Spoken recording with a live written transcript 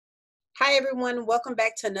Hi, everyone. Welcome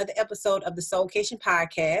back to another episode of the SOULKATION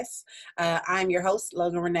podcast. I'm your host,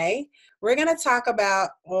 Logan Renee. We're going to talk about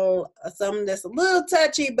something that's a little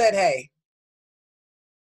touchy, but hey,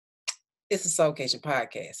 it's a SOULKATION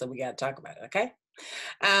podcast, so we got to talk about it, okay?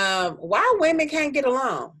 Why women can't get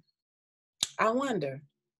along? I wonder.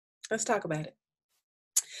 Let's talk about it.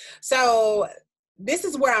 So this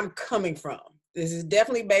is where I'm coming from. This is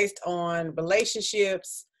definitely based on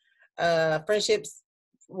relationships, friendships,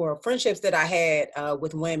 or friendships that I had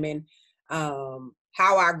with women, how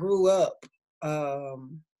I grew up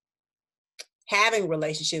having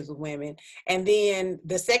relationships with women, and then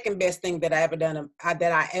the second best thing that I've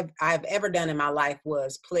ever done in my life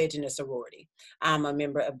was pledging a sorority. I'm a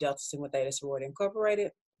member of Delta Sigma Theta Sorority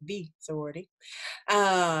Incorporated, the sorority.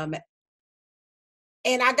 And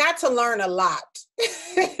I got to learn a lot,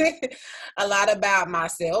 a lot about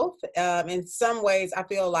myself. In some ways, I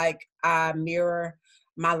feel like I mirror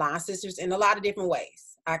my line sisters in a lot of different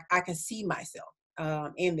ways. I can see myself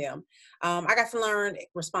in them. I got to learn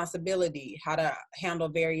responsibility, how to handle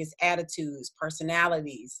various attitudes,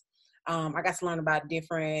 personalities. I got to learn about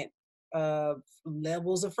different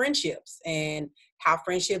levels of friendships and how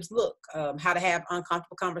friendships look, how to have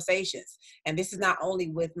uncomfortable conversations. And this is not only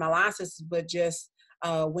with my line sisters, but just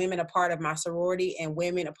women a part of my sorority and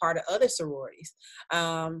women a part of other sororities.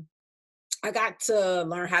 I got to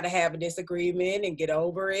learn how to have a disagreement and get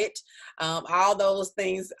over it. All those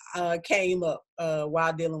things came up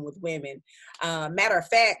while dealing with women. Matter of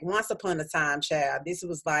fact, once upon a time, child, this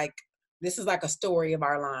is like a story of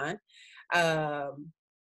our line.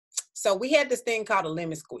 So we had this thing called a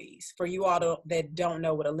lemon squeeze. For you all that don't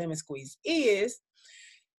know what a lemon squeeze is,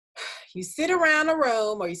 you sit around a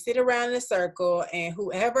room or you sit around in a circle, and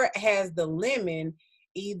whoever has the lemon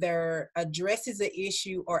either addresses an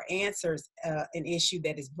issue or answers an issue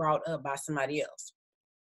that is brought up by somebody else.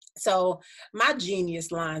 So my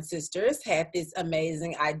genius line sisters had this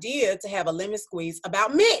amazing idea to have a lemon squeeze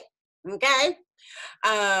about men. Okay.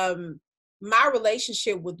 My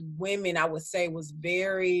relationship with women, I would say, was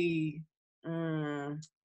very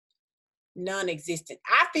non-existent.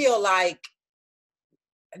 I feel like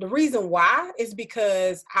the reason why is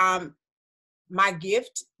because my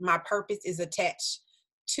gift, my purpose is attached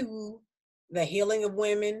to the healing of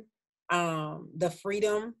women, the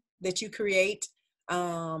freedom that you create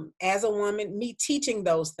as a woman, me teaching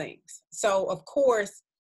those things. So of course,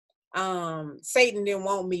 Satan didn't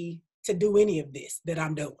want me to do any of this that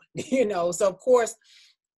I'm doing, So of course,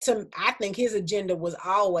 I think his agenda was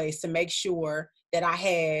always to make sure that I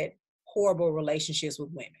had horrible relationships with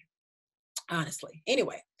women, honestly.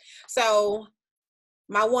 Anyway, so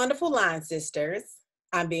my wonderful line sisters,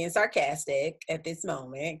 I'm being sarcastic at this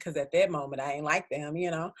moment because at that moment I ain't like them,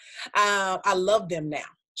 I love them now.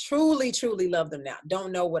 Truly, truly love them now.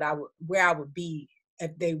 Don't know where I would be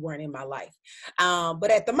if they weren't in my life.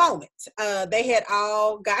 But at the moment, they had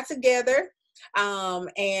all got together.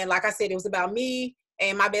 And like I said, it was about me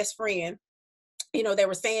and my best friend. They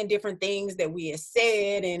were saying different things that we had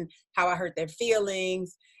said and how I hurt their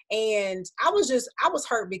feelings. And I was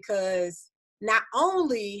hurt because not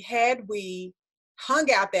only had we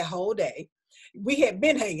hung out that whole day, we had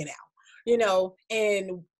been hanging out,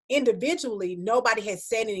 and individually, nobody had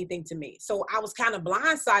said anything to me. So I was kind of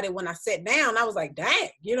blindsided when I sat down. I was like, dang,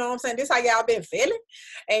 you know what I'm saying? This how y'all been feeling?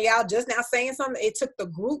 And y'all just now saying something. It took the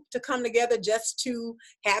group to come together just to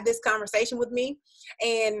have this conversation with me.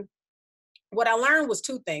 And what I learned was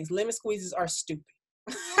two things. Lemon squeezes are stupid.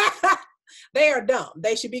 They are dumb.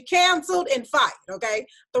 They should be canceled and fired, okay?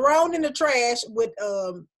 Thrown in the trash with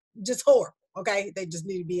just horrible, okay? They just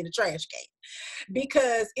need to be in the trash can.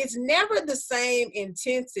 Because it's never the same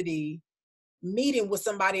intensity meeting with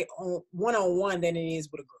somebody on one-on-one than it is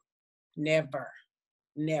with a group. Never.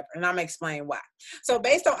 And I'm gonna explain why. So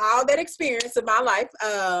based on all that experience in my life,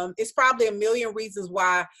 it's probably a million reasons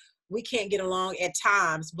why we can't get along at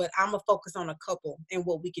times, but I'm gonna focus on a couple and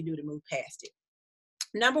what we can do to move past it.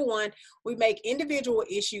 Number one, we make individual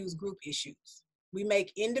issues group issues. We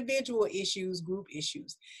make individual issues group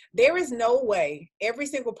issues. There is no way every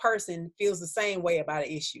single person feels the same way about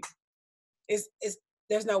an issue.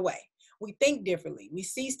 There's no way. We think differently. We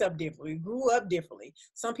see stuff differently. We grew up differently.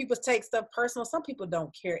 Some people take stuff personal. Some people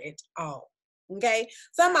don't care at all. Okay.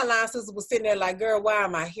 Some of my line sisters were sitting there like, girl, why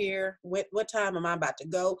am I here? What time am I about to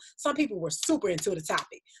go? Some people were super into the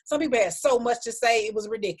topic. Some people had so much to say, it was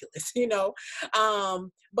ridiculous,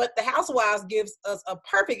 But the Housewives gives us a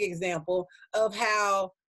perfect example of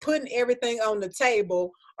how putting everything on the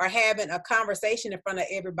table or having a conversation in front of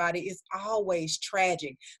everybody is always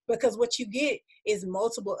tragic, because what you get is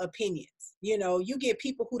multiple opinions. You know, you get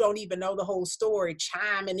people who don't even know the whole story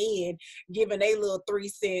chiming in, giving their little 3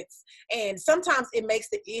 cents. And sometimes it makes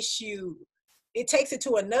the issue, it takes it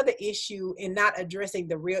to another issue and not addressing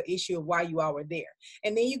the real issue of why you all were there.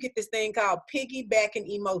 And then you get this thing called piggybacking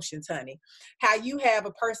emotions, honey. How you have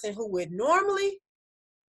a person who would normally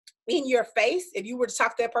in your face, if you were to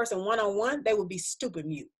talk to that person one-on-one, they would be stupid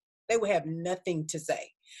mute. They would have nothing to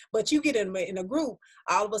say. But you get in a group,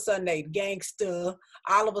 all of a sudden they gangster,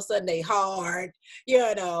 all of a sudden they hard,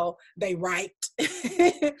 you know, they right.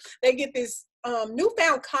 They get this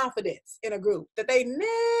newfound confidence in a group that they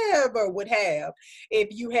never would have if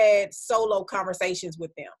you had solo conversations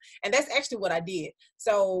with them. And that's actually what I did.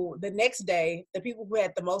 So the next day, the people who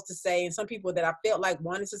had the most to say, and some people that I felt like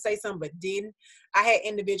wanted to say something but didn't, I had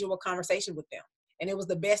individual conversations with them. And it was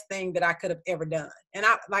the best thing that I could have ever done. And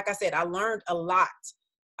like I said, I learned a lot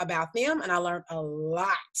about them, and I learned a lot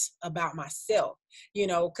about myself, you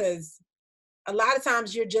know, because a lot of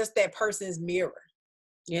times you're just that person's mirror,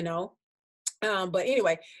 you know. But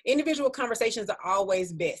anyway, individual conversations are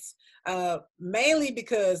always best, mainly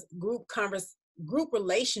because group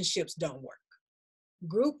relationships don't work.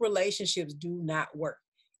 Group relationships do not work.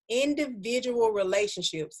 Individual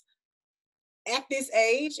relationships at this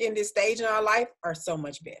age, in this stage in our life, are so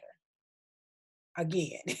much better.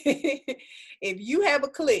 Again, if you have a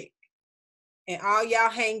clique and all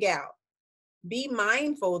y'all hang out, be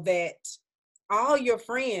mindful that all your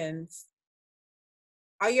friends,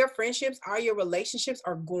 all your friendships, all your relationships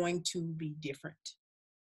are going to be different.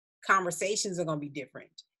 Conversations are going to be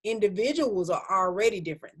different. Individuals are already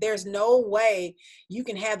different. There's no way you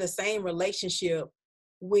can have the same relationship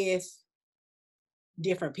with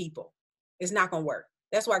different people. It's not going to work.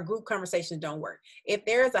 That's why group conversations don't work. If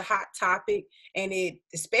there's a hot topic, and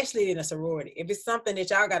especially in a sorority, if it's something that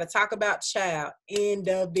y'all got to talk about, child,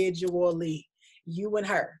 individually, you and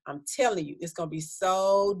her, I'm telling you, it's going to be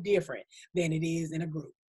so different than it is in a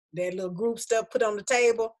group. That little group stuff put on the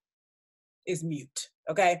table is mute,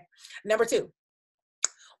 okay? Number 2,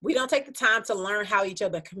 we don't take the time to learn how each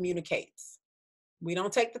other communicates. We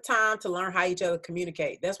don't take the time to learn how each other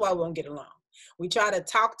communicate. That's why we won't get along. We try to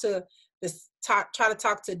talk to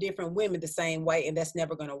different women the same way, and that's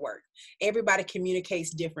never going to work. Everybody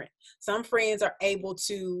communicates different. Some friends are able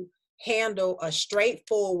to handle a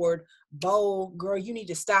straightforward, bold, girl, you need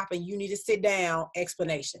to stop and you need to sit down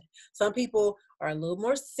explanation. Some people are a little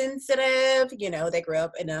more sensitive, you know, they grew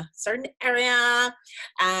up in a certain area.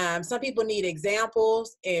 Some people need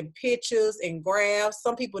examples and pictures and graphs.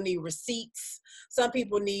 Some people need receipts. Some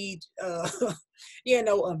people need, you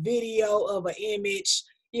know, a video of an image.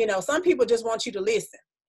 You know, some people just want you to listen.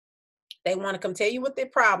 They want to come tell you what their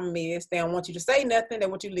problem is. They don't want you to say nothing. They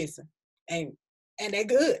want you to listen. And they're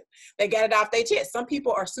good. They got it off their chest. Some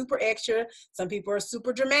people are super extra. Some people are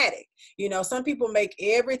super dramatic. You know, some people make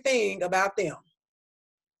everything about them.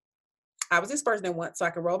 I was this person at once, so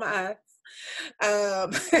I could roll my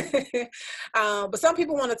eyes. But some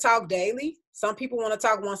people want to talk daily. Some people want to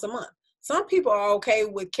talk once a month. Some people are okay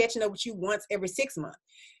with catching up with you once every 6 months.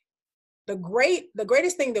 The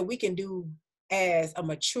greatest thing that we can do as a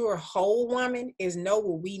mature whole woman is know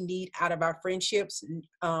what we need out of our friendships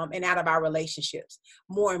and out of our relationships.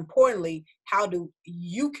 More importantly, how do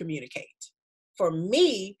you communicate? For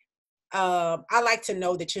me, I like to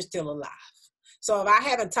know that you're still alive. So if I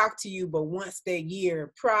haven't talked to you but once that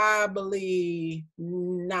year, probably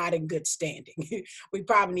not in good standing. We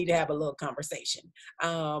probably need to have a little conversation.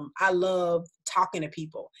 I love talking to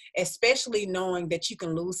people, especially knowing that you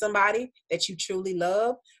can lose somebody that you truly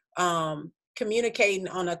love. Communicating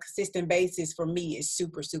on a consistent basis for me is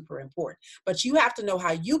super, super important. But you have to know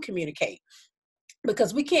how you communicate,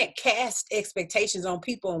 because we can't cast expectations on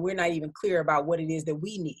people and we're not even clear about what it is that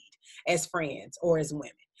we need as friends or as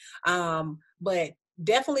women. But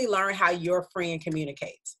definitely learn how your friend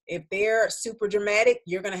communicates. If they're super dramatic,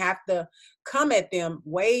 you're going to have to come at them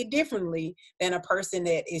way differently than a person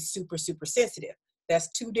that is super, super sensitive.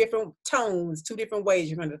 That's 2 different tones, 2 different ways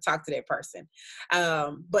you're going to talk to that person.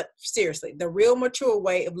 But seriously, the real mature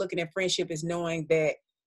way of looking at friendship is knowing that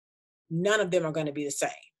none of them are going to be the same.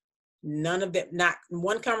 None of them, not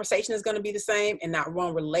one conversation is going to be the same, and not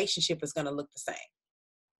one relationship is going to look the same.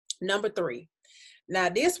 Number 3. Now,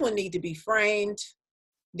 this one needs to be framed.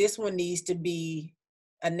 This one needs to be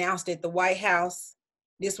announced at the White House.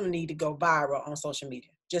 This one needs to go viral on social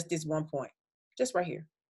media. Just this one point, just right here.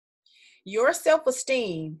 Your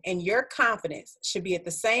self-esteem and your confidence should be at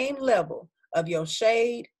the same level of your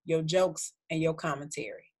shade, your jokes, and your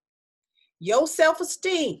commentary. Your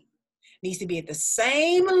self-esteem needs to be at the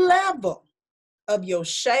same level of your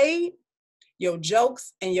shade, your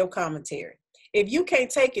jokes, and your commentary. If you can't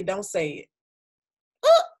take it, don't say it.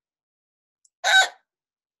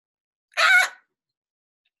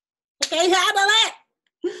 Can't handle that.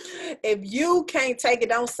 If you can't take it,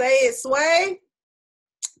 don't say it, Sway.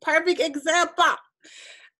 Perfect example.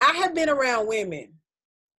 I have been around women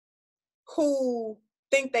who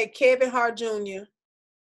think they Kevin Hart Jr.,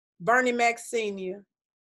 Bernie Mac Sr.,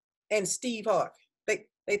 and Steve Harvey.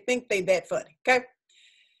 They think they that funny, okay?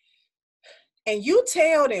 And you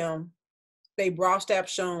tell them they bra strap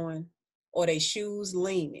showing or they shoes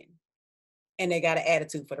leaning and they got an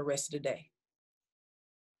attitude for the rest of the day.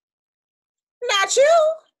 Not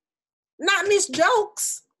you. Not Miss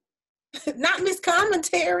Jokes. Not Miss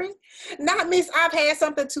Commentary. Not Miss I've had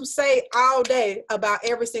something to say all day about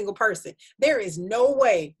every single person. There is no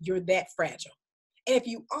way you're that fragile. And if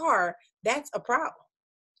you are, that's a problem.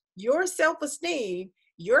 Your self-esteem,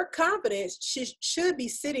 your confidence should be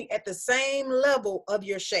sitting at the same level of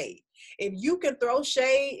your shade. If you can throw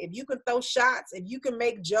shade, if you can throw shots, if you can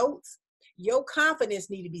make jokes, your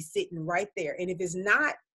confidence need to be sitting right there. And if it's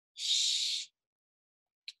not, shh,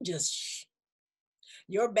 just shh.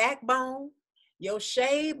 Your backbone, your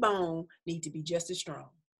shade bone need to be just as strong.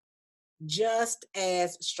 Just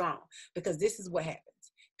as strong. Because this is what happens.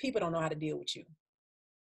 People don't know how to deal with you.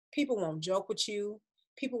 People won't joke with you.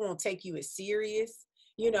 People won't take you as serious.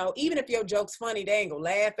 You know, even if your joke's funny, they ain't gonna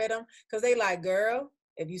laugh at them because they like, girl,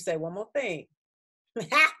 if you say one more thing,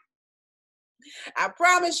 I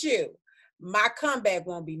promise you, my comeback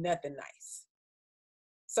won't be nothing nice.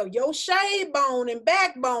 So your shade bone and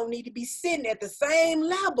backbone need to be sitting at the same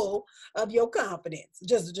level of your confidence,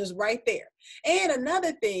 just right there. And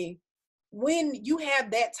another thing, when you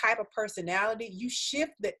have that type of personality, you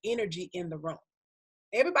shift the energy in the room.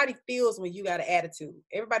 Everybody feels when you got an attitude.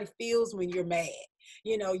 Everybody feels when you're mad.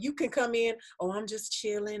 You know, you can come in, oh, I'm just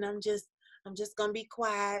chilling. I'm just gonna be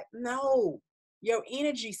quiet. No, your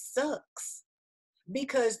energy sucks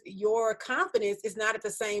because your confidence is not at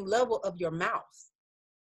the same level of your mouth.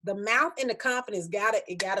 The mouth and the confidence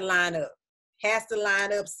gotta line up. Has to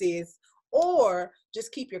line up, sis. Or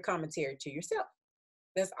just keep your commentary to yourself.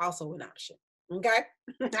 That's also an option. Okay?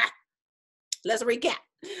 Let's recap.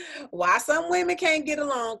 Why some women can't get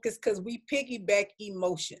along is because we piggyback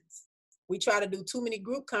emotions. We try to do too many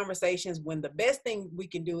group conversations when the best thing we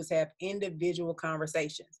can do is have individual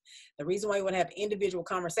conversations. The reason why you want to have individual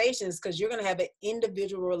conversations is because you're going to have an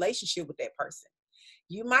individual relationship with that person.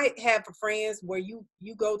 You might have friends where you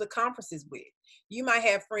go to conferences with. You might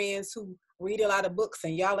have friends who read a lot of books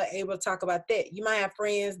and y'all are able to talk about that. You might have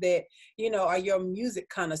friends that, you know, are your music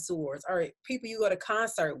connoisseurs or people you go to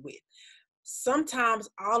concert with. Sometimes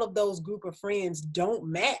all of those group of friends don't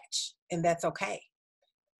match, and that's okay.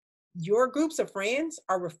 Your groups of friends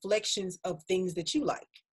are reflections of things that you like.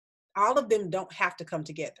 All of them don't have to come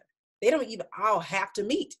together. They don't even all have to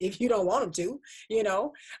meet if you don't want them to, you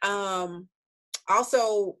know.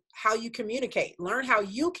 Also, how you communicate. Learn how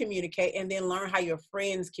you communicate and then learn how your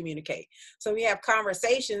friends communicate. So we have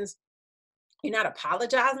conversations, you're not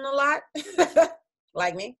apologizing a lot,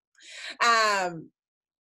 like me.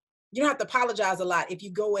 You don't have to apologize a lot if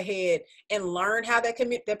you go ahead and learn how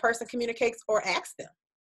that person communicates or ask them,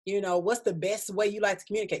 you know, what's the best way you like to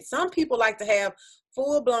communicate? Some people like to have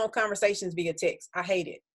full-blown conversations via text. I hate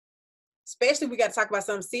it. Especially if we got to talk about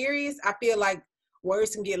something serious. I feel like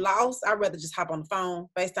words can get lost. I'd rather just hop on the phone,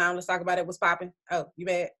 FaceTime, let's talk about it. What's popping? Oh, you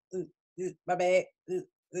bad? My bad.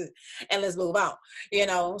 And let's move on. You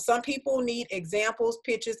know, some people need examples,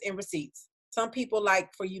 pictures, and receipts. Some people like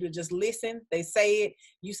for you to just listen. They say it.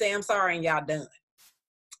 You say, I'm sorry, and y'all done.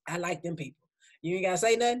 I like them people. You ain't got to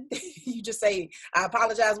say nothing. You just say, I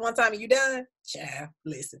apologize one time and you done. Child,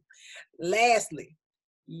 listen. Lastly,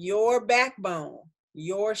 your backbone,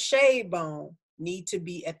 your shade bone need to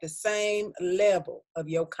be at the same level of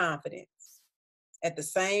your confidence, at the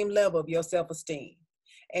same level of your self-esteem.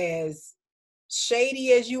 As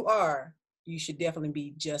shady as you are, you should definitely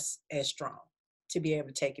be just as strong to be able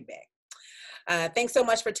to take it back. Thanks so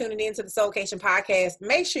much for tuning in to the SOULKATION podcast.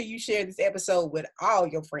 Make sure you share this episode with all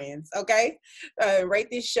your friends, okay? Rate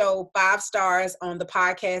this show 5 stars on the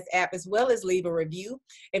podcast app as well as leave a review.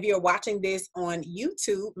 If you're watching this on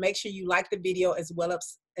YouTube, make sure you like the video as well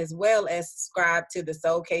as subscribe to the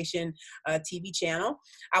SOULKATION TV channel.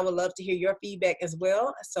 I would love to hear your feedback as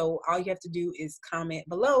well. So all you have to do is comment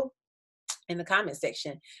below in the comment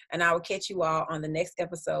section, and I will catch you all on the next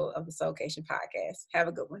episode of the SOULKATION podcast. Have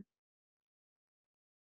a good one.